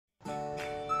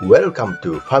Welcome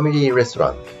to Family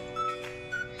Restaurant.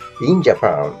 In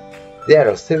Japan, there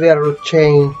are several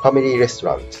chain family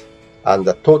restaurants, and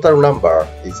the total number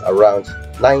is around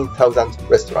 9,000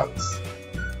 restaurants.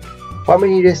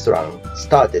 Family restaurant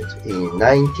started in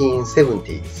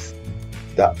 1970s.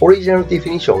 The original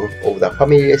definition of the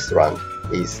family restaurant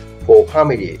is for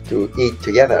family to eat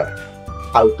together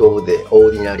out of the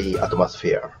ordinary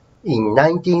atmosphere. In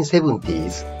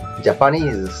 1970s,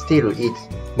 Japanese still eat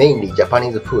mainly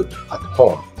Japanese food at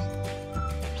home.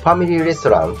 Family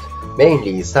restaurants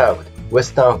mainly served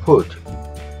Western food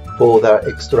for the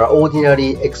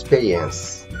extraordinary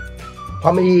experience.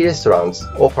 Family restaurants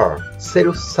offer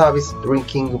self-service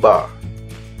drinking bar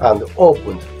and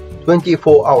opened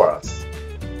 24 hours.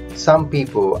 Some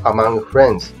people among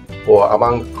friends or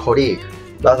among colleagues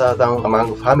rather than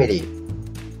among family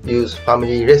use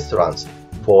family restaurants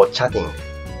for chatting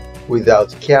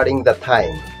without caring the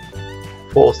time.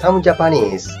 For some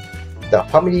Japanese, the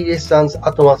family restaurant's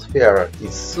atmosphere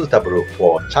is suitable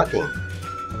for chatting.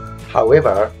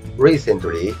 However,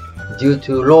 recently, due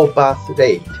to low birth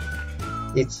rate,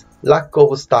 its lack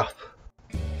of staff,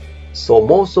 so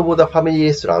most of the family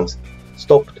restaurants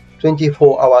stopped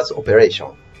 24 hours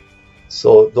operation.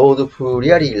 So those who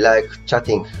really like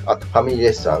chatting at family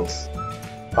restaurants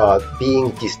are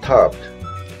being disturbed.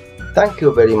 Thank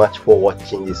you very much for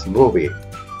watching this movie.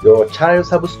 Your channel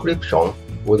subscription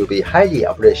would be highly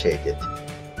appreciated.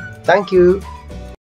 Thank you.